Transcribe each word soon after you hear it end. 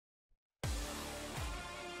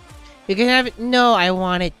You can have it. No, I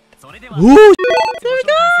want it. Woo! There we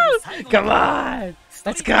go! Come on!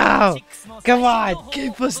 Let's go! Come on!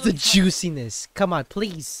 Give us the juiciness. Come on,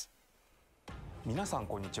 please.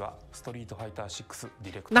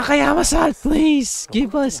 Nakayama-san, please!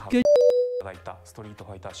 Give us good.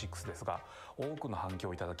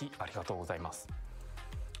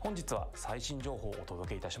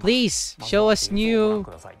 Please, show us new.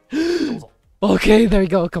 Okay, there we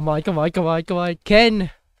go. Come on, come on, come on, come on.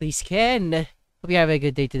 Ken! Please, Ken! Hope you have a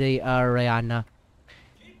good day today, Rihanna.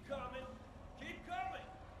 Keep coming! Keep coming!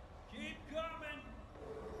 Keep coming!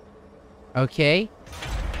 Okay.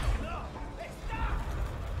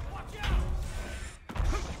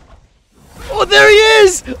 Oh, there he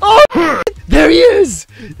is! Oh, there he is!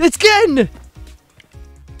 It's Ken!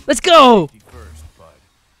 Let's go!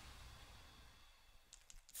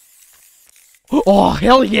 Oh,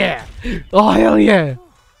 hell yeah! Oh, hell yeah!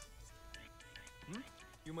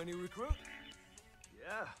 You my new recruit?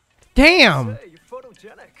 Yeah. Damn! Hey, you're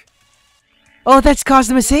photogenic. Oh, that's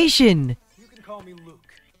customization! You can call me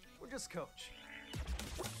Luke. We're just coach.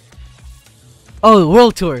 Oh,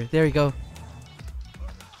 World Tour. There we go.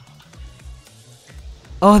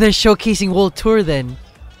 Oh, they're showcasing World Tour then.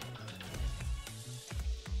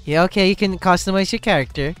 Yeah, okay, you can customize your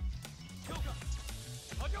character.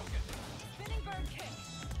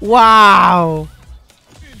 Wow!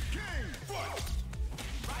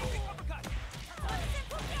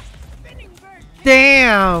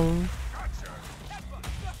 Damn!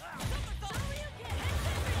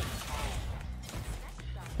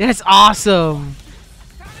 That's awesome!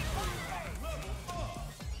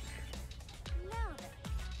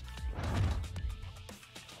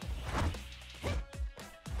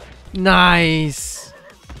 Nice!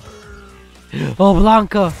 Oh,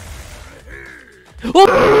 Blanca!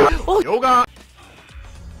 Oh! Oh! Yoga!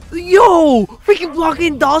 Yo! Freaking Blanca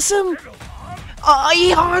and Dawson!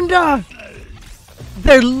 Honda!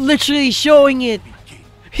 They're literally showing it!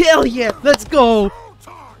 Hell yeah! Let's go!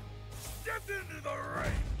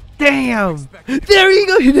 Damn! There you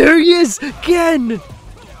go! There he is! Ken!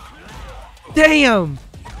 Damn!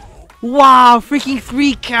 Wow! Freaking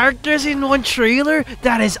 3 characters in one trailer?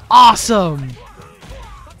 That is awesome!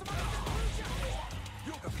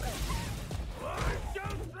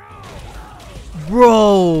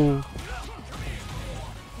 Bro!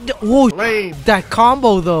 Whoa! That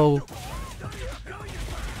combo though!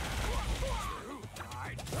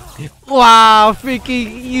 Wow!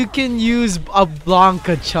 Freaking, you can use a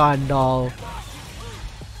Blanca-chan doll.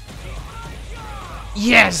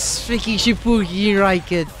 Yes! Freaking Shippuki, you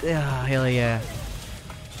like it. Ah, hell yeah.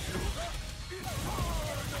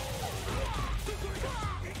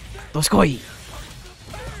 Doskoi!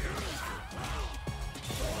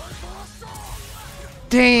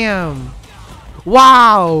 Damn!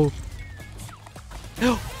 Wow!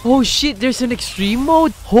 Oh shit, there's an extreme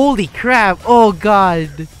mode? Holy crap! Oh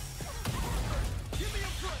god!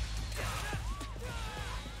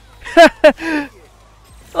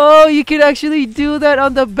 Oh, you can actually do that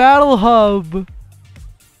on the battle hub!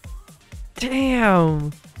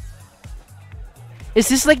 Damn! Is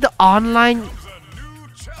this like the online?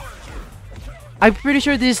 I'm pretty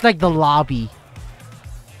sure this is like the lobby.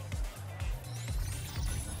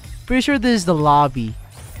 Pretty sure this is the lobby.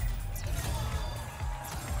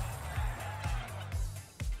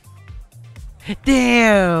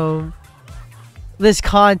 Damn! This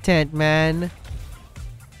content, man.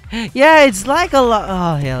 Yeah, it's like a lot.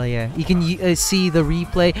 Oh, hell yeah. You can see the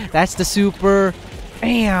replay. That's the super.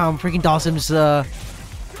 Bam! Freaking Dawson's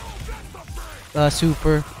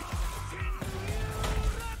super.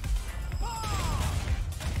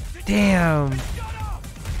 Damn!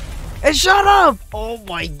 And shut up! Oh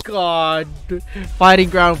my god! Fighting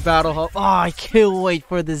Ground Battle Hub. Oh, I can't wait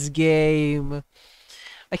for this game.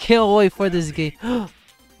 I can't wait for this game.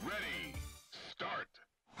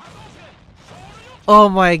 Oh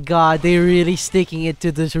my god, they're really sticking it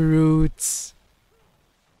to the roots.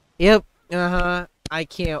 Yep. I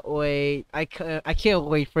can't wait. I can't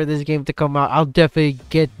wait for this game to come out. I'll definitely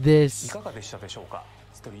get this.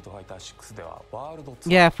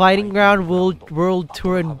 Yeah, Fighting Ground World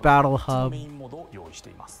Tour and Battle Hub.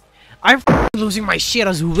 I'm losing my shit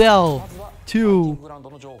as well, too.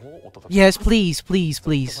 Yes, please, please,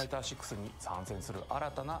 please.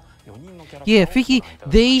 Yeah, freaking,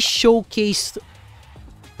 they showcased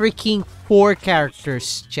freaking 4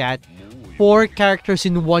 characters, chat. 4 characters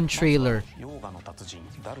in one trailer.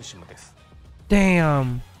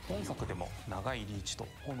 Damn.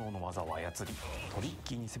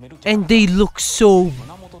 And they look so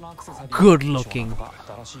good looking.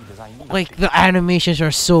 Like the animations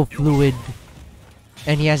are so fluid.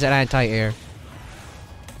 And he has an anti-air.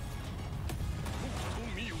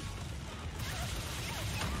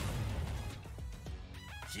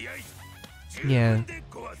 Yeah.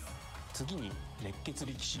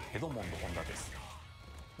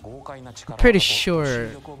 Pretty sure.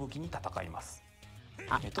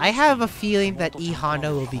 I have a feeling that E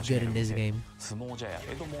Honda will be good in this game.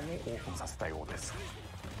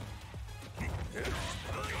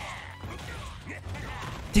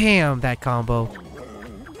 Damn, that combo.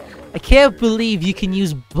 I can't believe you can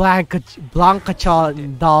use Blanca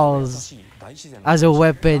dolls as a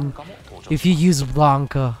weapon if you use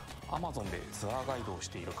Blanca.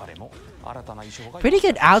 Pretty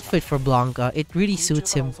good outfit for Blanca. It really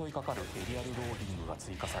suits him.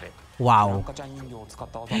 Wow.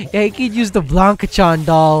 Yeah, he could use the Blanca-chan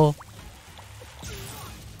doll.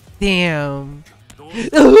 Damn.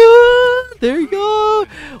 There you go.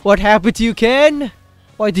 What happened to you, Ken?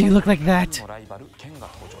 Why do you look like that?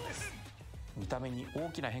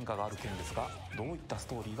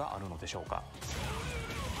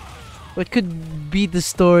 What could be the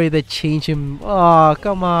story that changed him? Oh,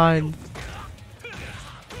 come on.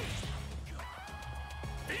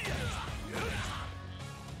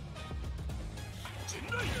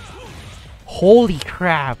 Holy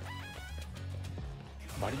crap.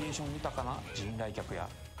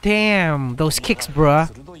 Damn, those kicks, bruh.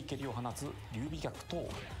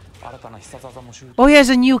 Oh, he has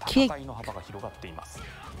a new kick.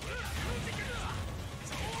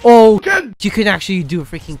 Oh, you can actually do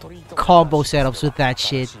freaking combo setups with that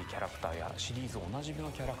shit.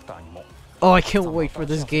 Oh, I can't wait for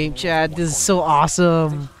this game, Chad. This is so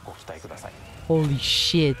awesome. Holy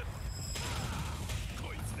shit.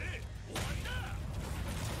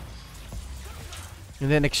 And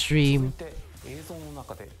then extreme.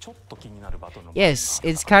 Yes,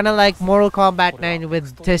 it's kind of like Mortal Kombat 9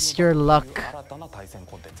 with Test Your Luck.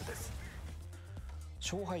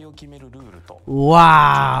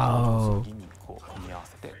 Wow.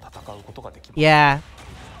 Yeah.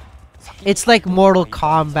 It's like Mortal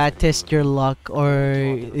Kombat Test Your Luck, or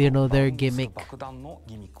you know, their gimmick.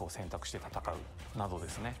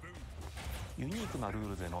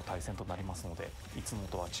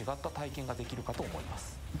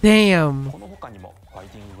 Damn.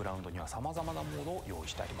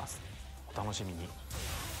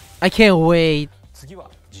 I can't wait.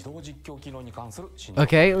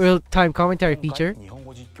 Okay, real-time commentary feature.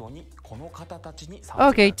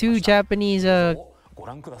 Okay, 2 Japanese okay.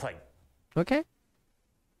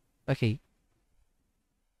 Okay.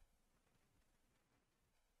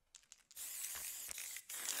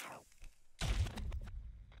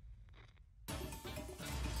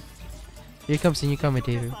 Here comes the new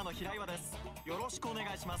commentator.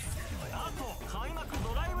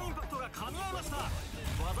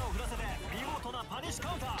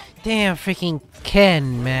 Damn, freaking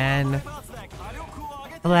Ken, man.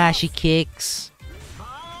 Flashy kicks.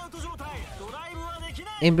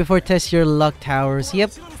 And before Test Your Luck towers.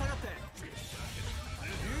 Yep.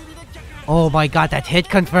 Oh my god, that hit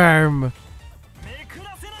confirm.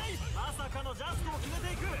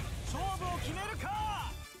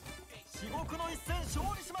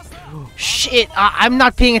 Shit, I'm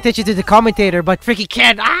not paying attention to the commentator, but freaking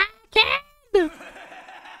Ken. Ken!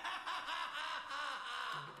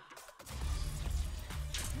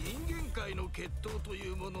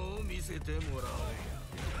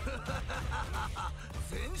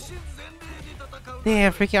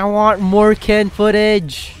 Damn, freaking, I want more Ken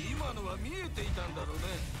footage.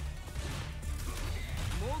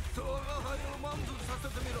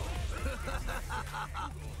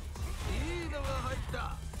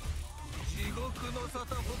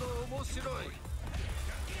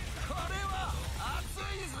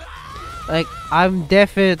 Like, I'm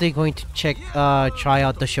definitely going to try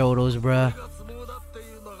out the Shotos, bruh.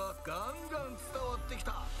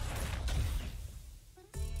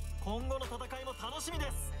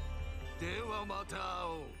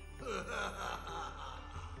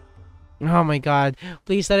 Oh my god,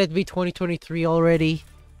 please let it be 2023 already.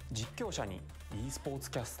 実況者に e スポー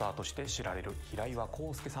ツキャスターとして知られる平岩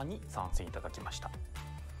康介さんに参戦いただきました。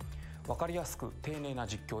わかりやすく丁寧な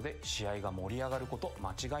実況で試合が盛り上がること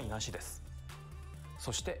間違いなしです。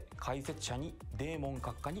そして解説者にデーモン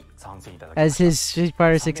閣下に参戦いただきました。As his Street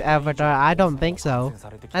Fighter 6 avatar, I don't think so.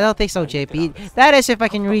 I don't think so, JP. That is if I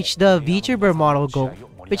can reach the VTuber model goal,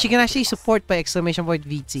 which you can actually support by exclamation point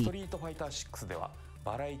VT. ストリートファイター6では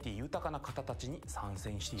バラエティ豊かな方たちに参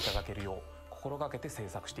戦していただけるよう心がけて制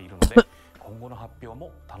作しているので今後の発表も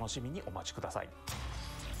楽しみにお待ちください。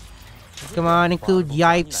Come on, include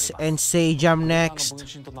Yipes and Sage. I'm next.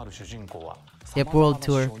 Yep, World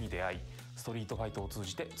Tour. ストリートファイトを通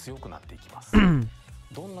じて強くなっていきます。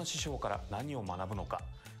どんな師匠から何を学ぶのか、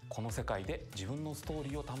この世界で自分のストーリ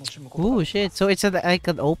ーを楽しむことができます。 shit, so it's like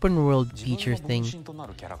an open world 自分 feature の thing. 分身とな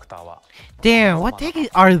るキャラクターは Damn, what the heck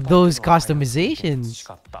are those customizations?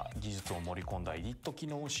 培った技術を盛り込んだエディット機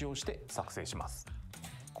能を使用して作成します。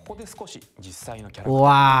ここで少し実際のキャラクタ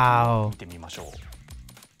ーを見てみましょう。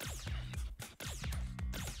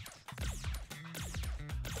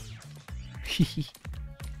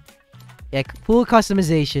Yeah, full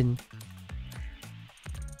customization.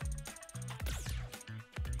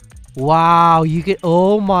 Wow, you can.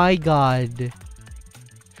 Oh my god.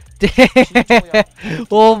 Damn.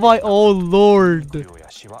 Oh my, oh lord.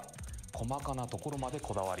 細かなところまで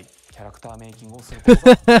こだわり、キャラクターメイキングをすること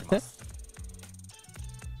ができます。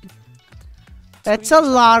That's a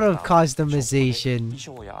lot of customization.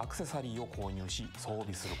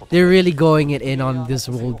 They're really going it in on this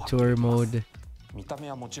world tour mode. 見た目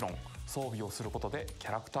はもちろん装備をすることでキ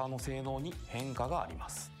ャラクターの性能に変化がありま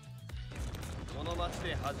す。この街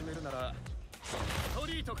で始めるならスト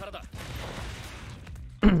リートからだ。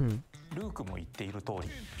ルークも言っている通り、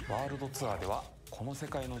ワールドツアーではこの世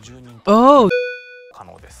界の住人と可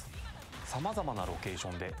能です。さまざまなロケーシ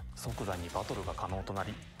ョンで即座にバトルが可能とな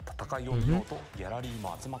り、戦いを見ようとギャラリー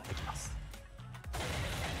も集まってきます。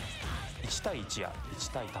1対1や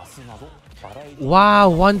1対多数などバラエティー。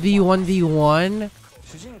 Wow, 1v1v1?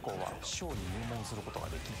 主人公は師匠に入門することが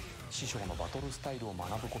でき、師匠のバトルスタイルを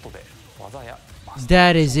学ぶことで技やマスタ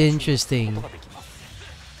ー That is interesting. ことができます。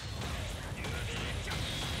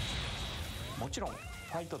もちろんフ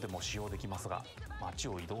ァイトでも使用できますが、街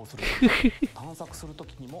を移動するとき探索すると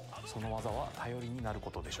きにもその技は頼りになる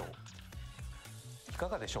ことでしょう。いか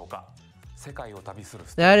がでしょうか。世界を旅する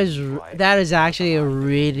That is actually a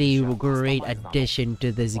really great addition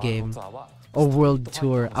to this game. A world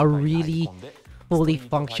tour, a really fully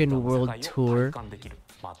functional world tour.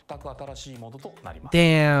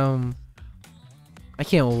 Damn. I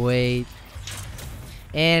can't wait.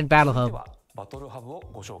 And Battle Hub. バトルハブを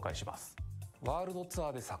ご紹介します。ワールドツア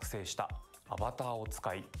ーで作成したアバターを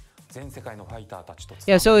使い、全世界のファイターたちと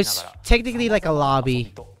Yeah, so it's technically like a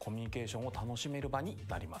lobby. コミュニケーションを楽しめる場に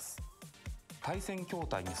なります。対戦筐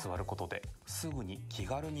体に座ることですぐに気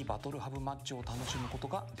軽にバトルハブマッチを楽しむこと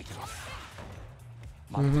ができます。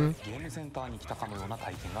まるでゲームセンターに来たかのような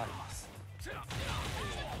体験があります。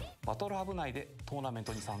バトルハブ内でトーナメン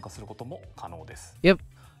トに参加することも可能です。Yep.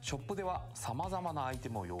 ショップではさまざまなアイテ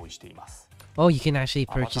ムを用意しています。Oh, you can actually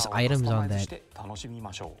purchase items on that. 楽しみ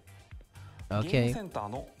ましょう。 Okay. ゲームセンター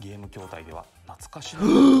のゲーム筐体では懐かしのタイ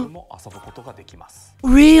トルも遊ぶことができます。ど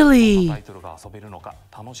Really? んなタイトルが遊べるのか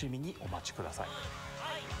楽しみにお待ちください。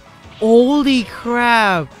 Holy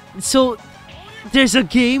crap! So there's a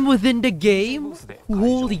game within the game?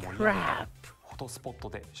 Holy crap! フォトスポット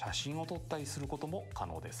で写真を撮ったりすることも可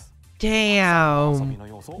能です。 Damn!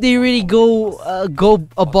 They really go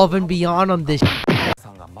above and beyond on this. さ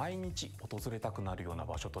んが毎日訪れたくなるような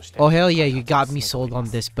場所として。 Oh hell yeah, you got me sold on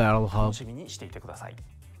this battle 楽 hub. しみにしていてください。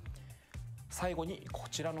最後にこ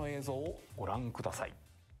ちらの映像をご覧ください。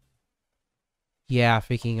 Yeah,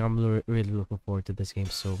 freaking, I'm really looking forward to this game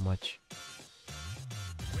so much.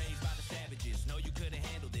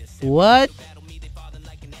 What?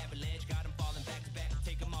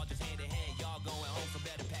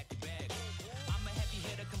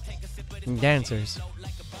 Dancers.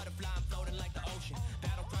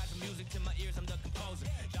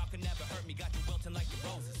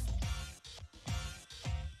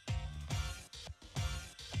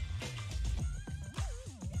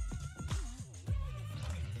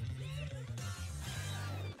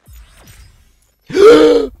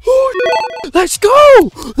 Let's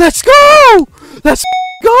go! Let's go! Let's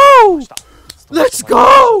go! Let's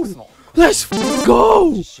go! Let's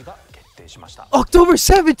go! October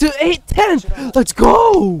 7th to 8th, 10th! Let's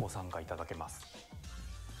go!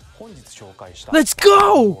 Let's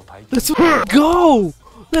go! Let's go!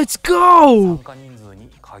 Let's go!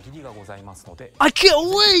 I can't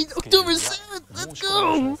wait! October 7th! Let's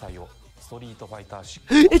go!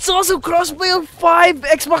 It's also crossplay on 5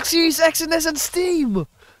 Xbox Series X and S on Steam!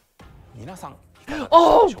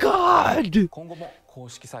 Oh god!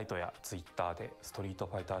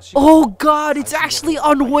 Oh god, it's actually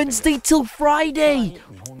on Wednesday till Friday!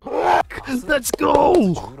 Let's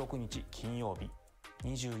go!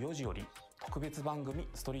 24時より特別番組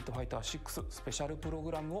ストリートファイター6スペシャルプロ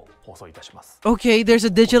グラムを放送いたします。 Okay, there's a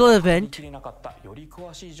digital event. 切れなかったより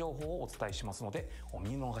詳しい情報をお伝えしますのでお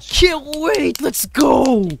見逃し。 Can't wait! Let's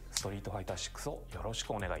go! ストリートファイター6をよろし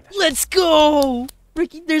くお願いいたします。 Let's go!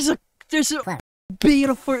 Ricky, there's a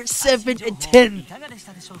beta for 7 and 10.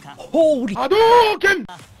 Holy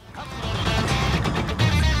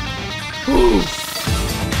Oof.